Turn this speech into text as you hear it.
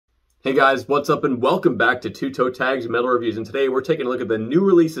Hey guys, what's up and welcome back to Toe Tags Metal Reviews, and today we're taking a look at the new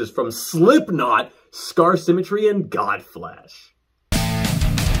releases from Slipknot, Symmetry, and Godflesh.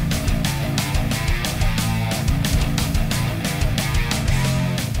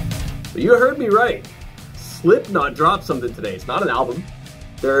 You heard me right. Slipknot dropped something today. It's not an album.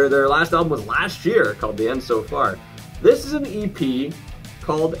 Their last album was last year, called The End So Far. This is an EP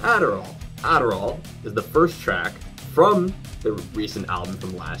called Adderall. Adderall is the first track from the recent album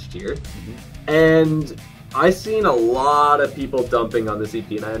from last year. And I've seen a lot of people dumping on this EP,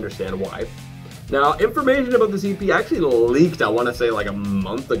 and I understand why. Now, information about this EP actually leaked, I want to say, like a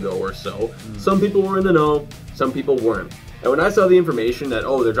month ago or so. Some people were in the know, some people weren't. And when I saw the information that,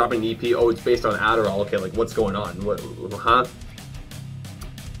 oh, they're dropping an EP, oh, it's based on Adderall, okay, like, what's going on? What, huh?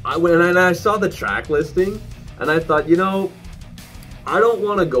 I saw the track listing, and I thought, you know, I don't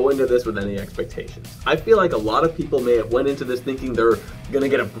want to go into this with any expectations. I feel like a lot of people may have went into this thinking they're going to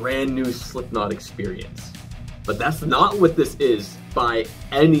get a brand new Slipknot experience. But that's not what this is by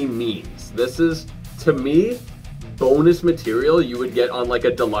any means. This is, to me, bonus material you would get on like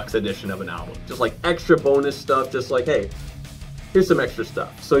a deluxe edition of an album. Just like extra bonus stuff, just like, hey, here's some extra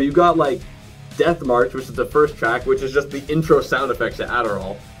stuff. So you got like Death March, which is the first track, which is just the intro sound effects to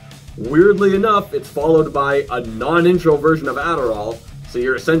Adderall. Weirdly enough, it's followed by a non-intro version of Adderall, so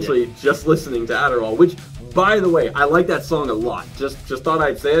you're essentially just listening to Adderall, which, by the way, I like that song a lot. Just thought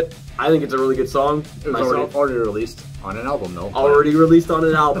I'd say it. I think it's a really good song. It was already released on an album, though. Already released on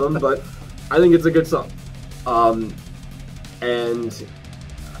an album, but I think it's a good song. That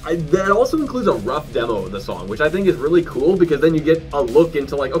also includes a rough demo of the song, which I think is really cool, because then you get a look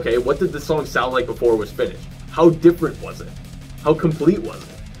into like, okay, what did the song sound like before it was finished? How different was it? How complete was it?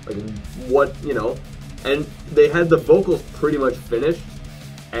 Like, what, you know, and they had the vocals pretty much finished,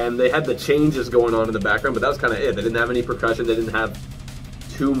 and they had the changes going on in the background, but that was kind of it. They didn't have any percussion, they didn't have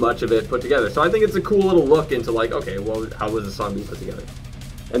too much of it put together. So I think it's a cool little look into like, okay, well, how was the song being put together?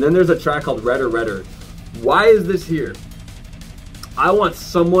 And then there's a track called Redder Redder. Why is this here? I want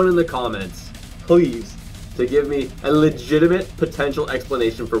someone in the comments, please, to give me a legitimate potential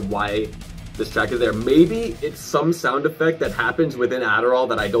explanation for why this track is there. Maybe it's some sound effect that happens within Adderall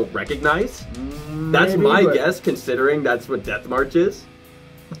that I don't recognize. That's my guess, considering that's what Death March is.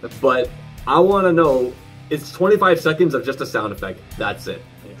 But I want to know, it's 25 seconds of just a sound effect. That's it.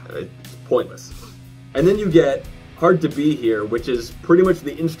 It's pointless. And then you get Hard to Be Here, which is pretty much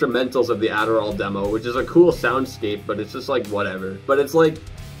the instrumentals of the Adderall demo, which is a cool soundscape, but it's just like whatever. But it's like,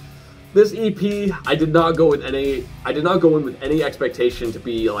 this EP, I did not go in with any expectation to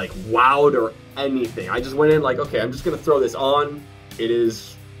be like wowed or anything. I just went in like, okay, I'm just gonna throw this on. It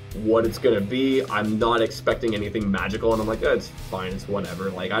is what it's gonna be. I'm not expecting anything magical, and I'm like, oh, it's fine, it's whatever.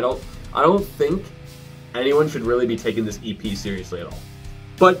 Like, I don't think anyone should really be taking this EP seriously at all.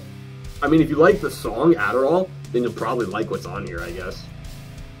 But I mean, if you like the song Adderall, then you'll probably like what's on here, I guess.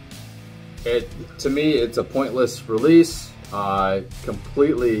 To me, it's a pointless release.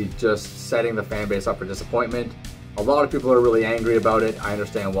 Completely just setting the fan base up for disappointment. A lot of people are really angry about it. I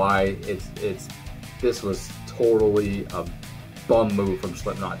understand why. This was totally a bum move from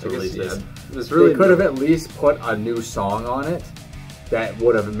Slipknot to release this. They could have at least put a new song on it that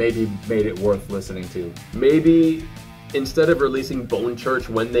would have maybe made it worth listening to. Maybe instead of releasing Bone Church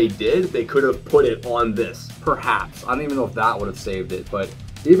when they did, they could have put it on this. Perhaps. I don't even know if that would have saved it, but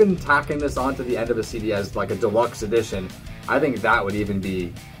even tacking this onto the end of a CD as like a deluxe edition, I think that would even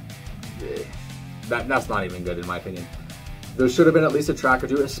be, that's not even good in my opinion. There should have been at least a track or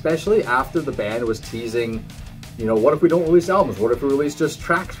two, especially after the band was teasing, you know, what if we don't release albums? What if we release just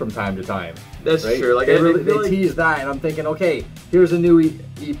tracks from time to time? That's right? true. Like, they teased that, and I'm thinking, okay, here's a new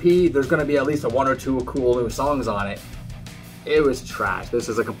EP. There's going to be at least one or two cool new songs on it. It was trash. This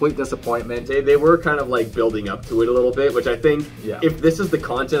is a complete disappointment. They were kind of like building up to it a little bit, which I think if this is the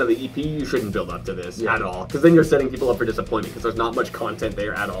content of the EP, you shouldn't build up to this at all. Because then you're setting people up for disappointment, because there's not much content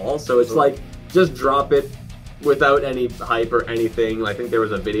there at all. So it's like, just drop it without any hype or anything. I think there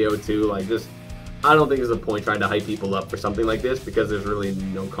was a video too, like just, I don't think there's a point trying to hype people up for something like this, because there's really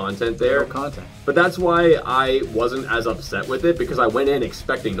no content there. No content. But that's why I wasn't as upset with it, because I went in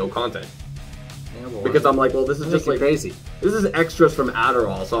expecting no content. Because I'm like, well, this is just like crazy. This is extras from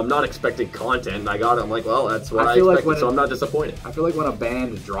Adderall, so I'm not expecting content. And I got it. I'm like, well, that's what I expected, so I'm not disappointed. I feel like when a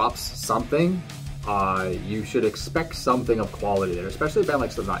band drops something, you should expect something of quality there, especially a band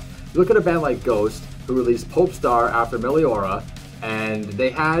like Slipknot. You look at a band like Ghost, who released Pope Star after Meliora, and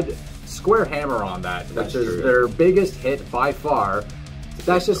they had Square Hammer on that, which is their biggest hit by far.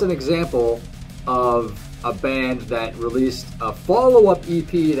 That's just an example of a band that released a follow-up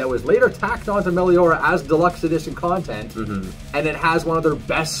EP that was later tacked onto Meliora as deluxe edition content, and it has one of their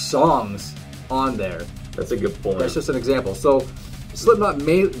best songs on there. That's a good point. That's just an example. So Slipknot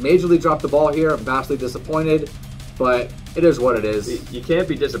majorly dropped the ball here. I'm vastly disappointed, but it is what it is. You can't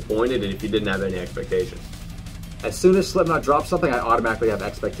be disappointed if you didn't have any expectations. As soon as Slipknot drops something, I automatically have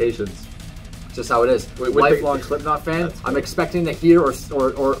expectations. It's just how it is. Lifelong Slipknot fan. I'm expecting to hear or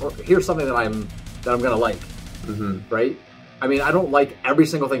hear something that I'm gonna like. Right? I mean, I don't like every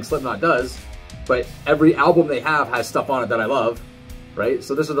single thing Slipknot does, but every album they have has stuff on it that I love. Right?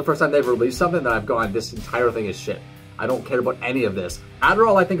 So this is the first time they've released something that I've gone, this entire thing is shit. I don't care about any of this.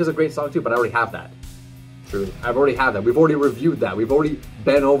 Adderall, I think, is a great song too, but I already have that. True. I've already had that. We've already reviewed that. We've already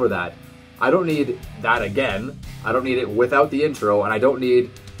been over that. I don't need that again. I don't need it without the intro, and I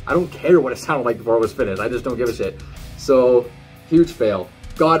don't care what it sounded like before it was finished. I just don't give a shit. So, huge fail.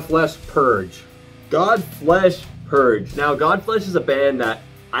 Godflesh, Purge. Godflesh, Purge. Now, Godflesh is a band that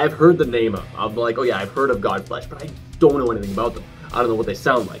I've heard the name of. I'm like, oh yeah, I've heard of Godflesh, but I don't know anything about them. I don't know what they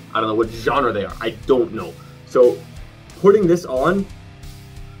sound like. I don't know what genre they are. I don't know. So, putting this on,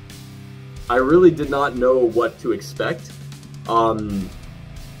 I really did not know what to expect.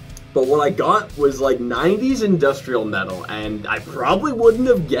 But what I got was like 90s industrial metal, and I probably wouldn't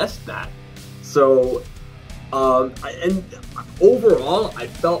have guessed that. So, and overall, I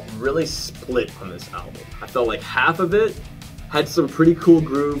felt really split on this album. I felt like half of it had some pretty cool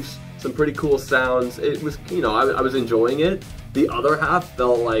grooves, some pretty cool sounds. It was, you know, I was enjoying it. The other half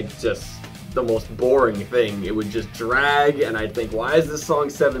felt like just the most boring thing. It would just drag, and I'd think, why is this song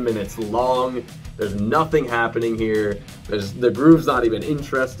 7 minutes long? There's nothing happening here. The groove's not even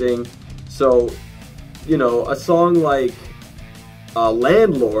interesting. So, you know, a song like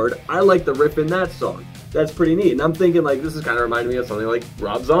Landlord, I like the riff in that song. That's pretty neat. And I'm thinking, like, this is kind of reminding me of something like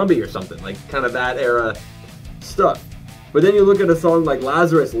Rob Zombie or something, like kind of that era stuff. But then you look at a song like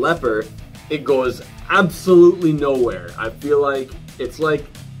Lazarus Leper, it goes absolutely nowhere. I feel like it's like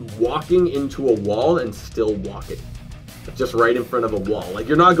walking into a wall and still walking. Just right in front of a wall. Like,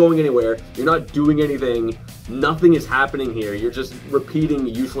 you're not going anywhere, you're not doing anything, nothing is happening here, you're just repeating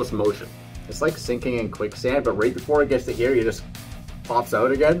useless motion. It's like sinking in quicksand, but right before it gets to here, you just pops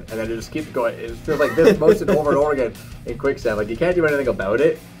out again, and then it just keeps going. It feels like this motion over and over again in quicksand. Like, you can't do anything about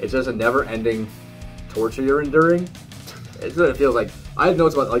it. It's just a never-ending torture you're enduring. It's what it feels like. I have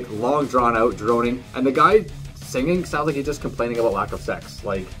notes about, like, long, drawn-out droning, and the guy singing sounds like he's just complaining about lack of sex.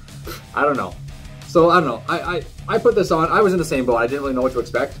 Like, I don't know. So, I don't know. I put this on. I was in the same boat. I didn't really know what to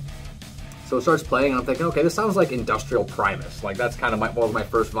expect. So it starts playing, and I'm thinking, okay, this sounds like Industrial Primus. Like, that's kind of was my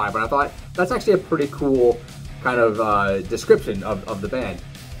first vibe. And I thought, that's actually a pretty cool kind of description of the band.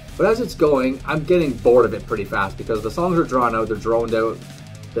 But as it's going, I'm getting bored of it pretty fast because the songs are drawn out, they're droned out,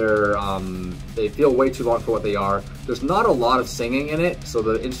 they feel way too long for what they are. There's not a lot of singing in it, so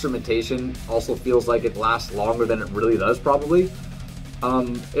the instrumentation also feels like it lasts longer than it really does, probably.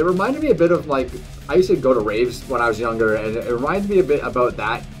 It reminded me a bit of, like, I used to go to raves when I was younger, and it reminded me a bit about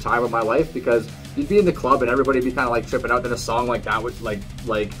that time of my life because you'd be in the club and everybody would be kind of like tripping out, then a song like that would, like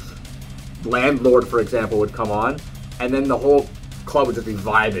Landlord, for example, would come on, and then the whole club would just be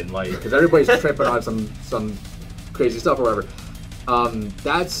vibing, like, because everybody's tripping on some crazy stuff or whatever.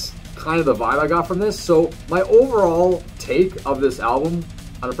 That's kind of the vibe I got from this. So my overall take of this album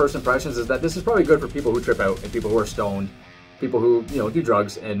on a first impressions is that this is probably good for people who trip out and people who are stoned, people who, you know, do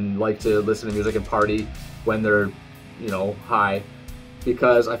drugs and like to listen to music and party when they're, you know, high,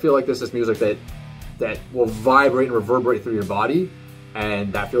 because I feel like this is music that will vibrate and reverberate through your body,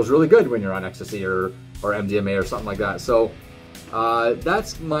 and that feels really good when you're on ecstasy or MDMA or something like that. So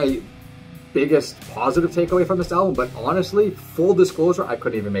that's my biggest positive takeaway from this album. But honestly, full disclosure, I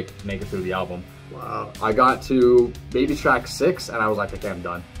couldn't even make it through the album. Wow. I got to maybe track 6 and I was like, okay, I'm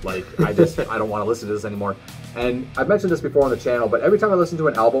done. Like, I don't want to listen to this anymore. And I've mentioned this before on the channel, but every time I listen to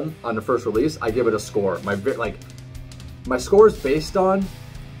an album on the first release, I give it a score. My score is based on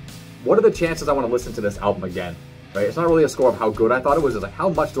what are the chances I want to listen to this album again, right? It's not really a score of how good I thought it was. It's like, how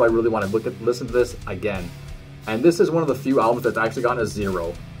much do I really want to listen to this again? And this is one of the few albums that's actually gotten a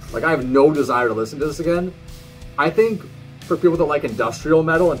 0. Like, I have no desire to listen to this again. I think for people that like industrial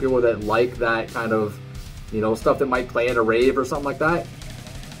metal and people that like that kind of, you know, stuff that might play at a rave or something like that,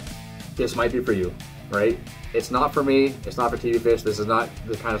 this might be for you, right? It's not for me. It's not for TV Fish. This is not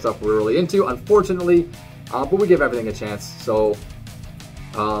the kind of stuff we're really into, unfortunately, but we give everything a chance. So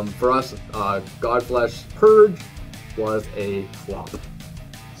for us, Godflesh Purge was a flop.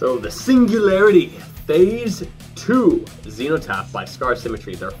 So the Singularity, Phase 2, Xenotaph by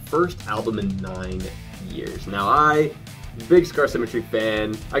Symmetry, their first album in 9 years. Now, I Big Scar Symmetry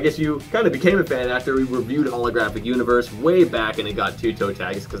fan. I guess you kind of became a fan after we reviewed Holographic Universe way back and it got 2 toe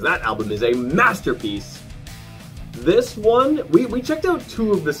tags, because that album is a masterpiece. This one, we checked out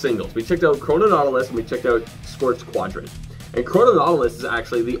 2 of the singles. We checked out Chrononautilus and we checked out Scorched Quadrant. And Chrononautilus is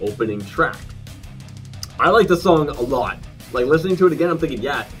actually the opening track. I like the song a lot. Like, listening to it again, I'm thinking,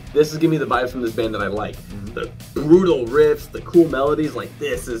 yeah, this is giving me the vibes from this band that I like. The brutal riffs, the cool melodies, like,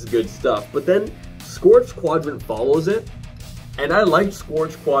 this is good stuff. But then Scorched Quadrant follows it, and I liked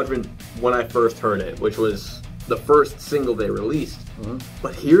Scorched Quadrant when I first heard it, which was the first single they released.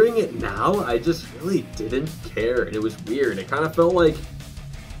 But hearing it now, I just really didn't care, and it was weird. It kind of felt like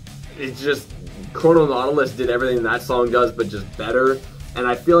it just, Chrononautilus did everything that song does, but just better. And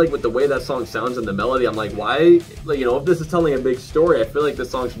I feel like with the way that song sounds and the melody, I'm like, why, like, you know, if this is telling a big story, I feel like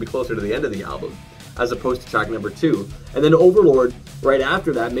this song should be closer to the end of the album, as opposed to track number 2. And then Overlord, right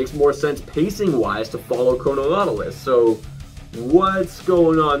after that, makes more sense pacing-wise to follow Chrononautilus. So, what's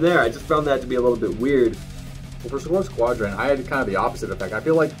going on there? I just found that to be a little bit weird. Well, for Scorched Quadrant, I had kind of the opposite effect. I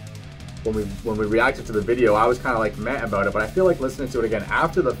feel like when we reacted to the video, I was kind of like meh about it, but I feel like listening to it again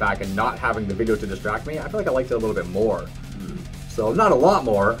after the fact and not having the video to distract me, I feel like I liked it a little bit more. So not a lot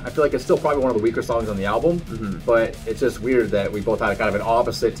more. I feel like it's still probably one of the weaker songs on the album, but it's just weird that we both had kind of an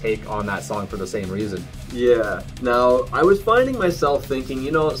opposite take on that song for the same reason. Yeah. Now, I was finding myself thinking,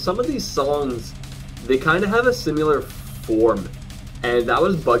 you know, some of these songs, they kind of have a similar form, and that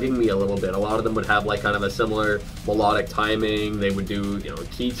was bugging me a little bit. A lot of them would have like kind of a similar melodic timing. They would do, you know, a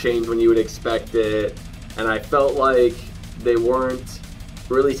key change when you would expect it, and I felt like they weren't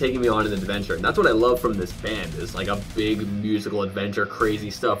really taking me on an adventure. And that's what I love from this band, is like a big musical adventure, crazy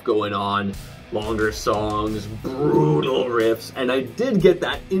stuff going on, longer songs, brutal riffs, and I did get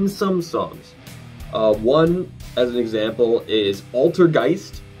that in some songs. One, as an example, is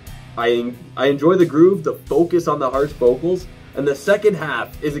Altergeist. I enjoy the groove, the focus on the harsh vocals, and the second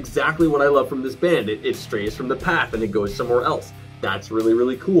half is exactly what I love from this band. It strays from the path and it goes somewhere else. That's really,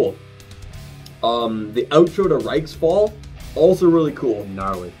 really cool. The outro to Reichsfall, also really cool.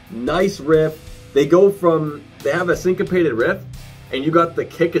 Gnarly. Nice riff. They have a syncopated riff, and you got the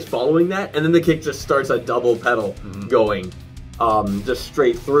kick is following that, and then the kick just starts a double pedal going, just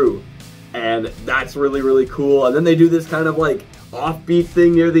straight through. And that's really, really cool. And then they do this kind of like offbeat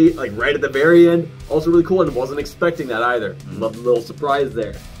thing near the, like right at the very end. Also really cool, and wasn't expecting that either. Love the little surprise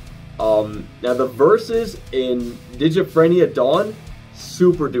there. Now the verses in Digiphrenia Dawn,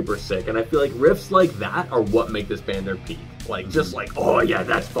 super duper sick. And I feel like riffs like that are what make this band their peak. Like, just like, oh yeah,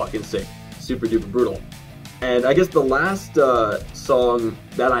 that's fucking sick. Super duper brutal. And I guess the last song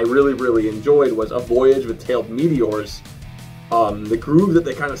that I really, really enjoyed was A Voyage with Tailed Meteors. The groove that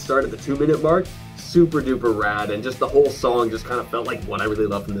they kind of start at the 2-minute mark, super duper rad, and just the whole song just kind of felt like what I really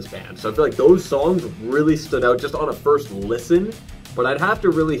love from this band. So I feel like those songs really stood out just on a first listen, but I'd have to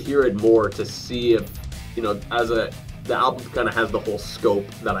really hear it more to see if, you know, the album kind of has the whole scope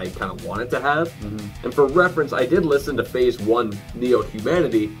that I kind of want it to have. And for reference, I did listen to Phase 1, Neo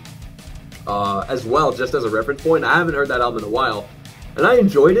Humanity, as well, just as a reference point. I haven't heard that album in a while, and I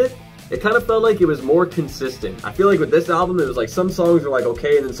enjoyed it. It kind of felt like it was more consistent. I feel like with this album, it was like some songs were like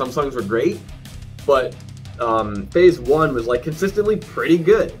okay, and then some songs were great, but Phase 1 was like consistently pretty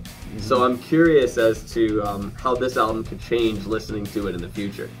good. So I'm curious as to how this album could change listening to it in the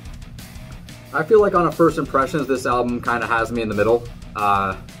future. I feel like on a first impressions, this album kind of has me in the middle.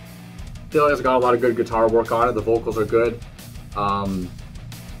 I feel like it's got a lot of good guitar work on it. The vocals are good.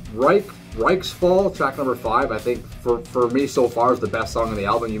 Reichsfall, track number 5, I think for me so far is the best song on the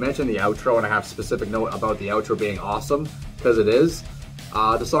album. You mentioned the outro, and I have a specific note about the outro being awesome, because it is.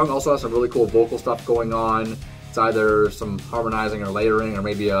 The song also has some really cool vocal stuff going on. It's either some harmonizing or layering, or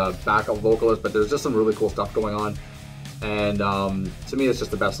maybe a backup vocalist, but there's just some really cool stuff going on. And to me, it's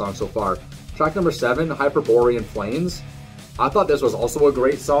just the best song so far. Track number 7, Hyperborean Flames. I thought this was also a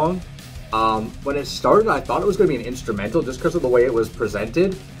great song. When it started, I thought it was going to be an instrumental just because of the way it was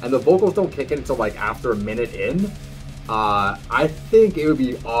presented, and the vocals don't kick in until like after a minute in. I think it would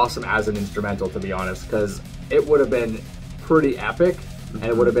be awesome as an instrumental, to be honest, because it would have been pretty epic, and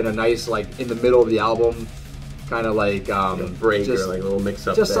it would have been a nice, like, in the middle of the album, kind of like break, or like a little mix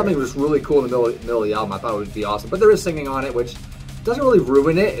up. Just something was really cool in the middle of the album. I thought it would be awesome, but there is singing on it, which doesn't really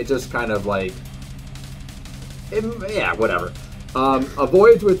ruin it. It just kind of like, yeah, whatever. A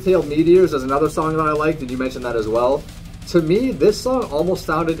Voyage with Tailed Meteors is another song that I liked, and you mentioned that as well. To me, this song almost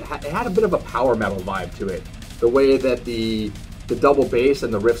sounded, it had a bit of a power metal vibe to it. The way that the double bass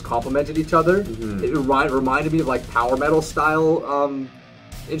and the riffs complemented each other. It reminded me of like power metal style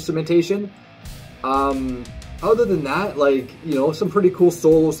instrumentation. Other than that, like, you know, some pretty cool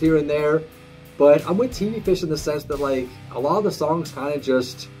solos here and there. But I'm with TV Fish in the sense that like a lot of the songs kind of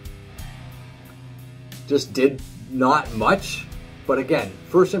just did not much. But again,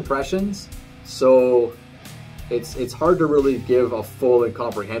 first impressions, so it's hard to really give a full and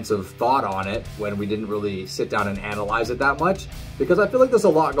comprehensive thought on it when we didn't really sit down and analyze it that much, because I feel like there's a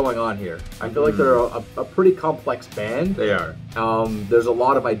lot going on here. I feel like they're a pretty complex band. They are. There's a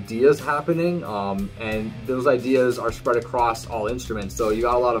lot of ideas happening, and those ideas are spread across all instruments. So you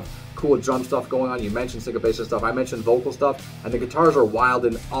got a lot of cool drum stuff going on. You mentioned syncopation stuff. I mentioned vocal stuff, and the guitars are wild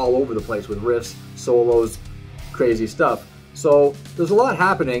and all over the place with riffs, solos, crazy stuff. So there's a lot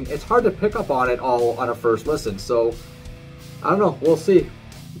happening. It's hard to pick up on it all on a first listen. So I don't know. We'll see.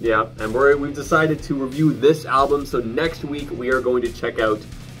 Yeah, and we've decided to review this album. So next week we are going to check out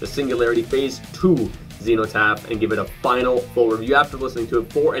the Singularity Phase 2 Xenotaph and give it a final full review after listening to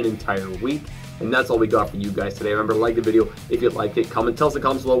it for an entire week. And that's all we got for you guys today. Remember to like the video if you liked it. Comment, tell us in the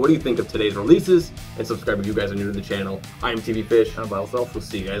comments below what do you think of today's releases, and subscribe if you guys are new to the channel. I am TV Fish. I'm Myself. We'll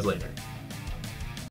see you guys later.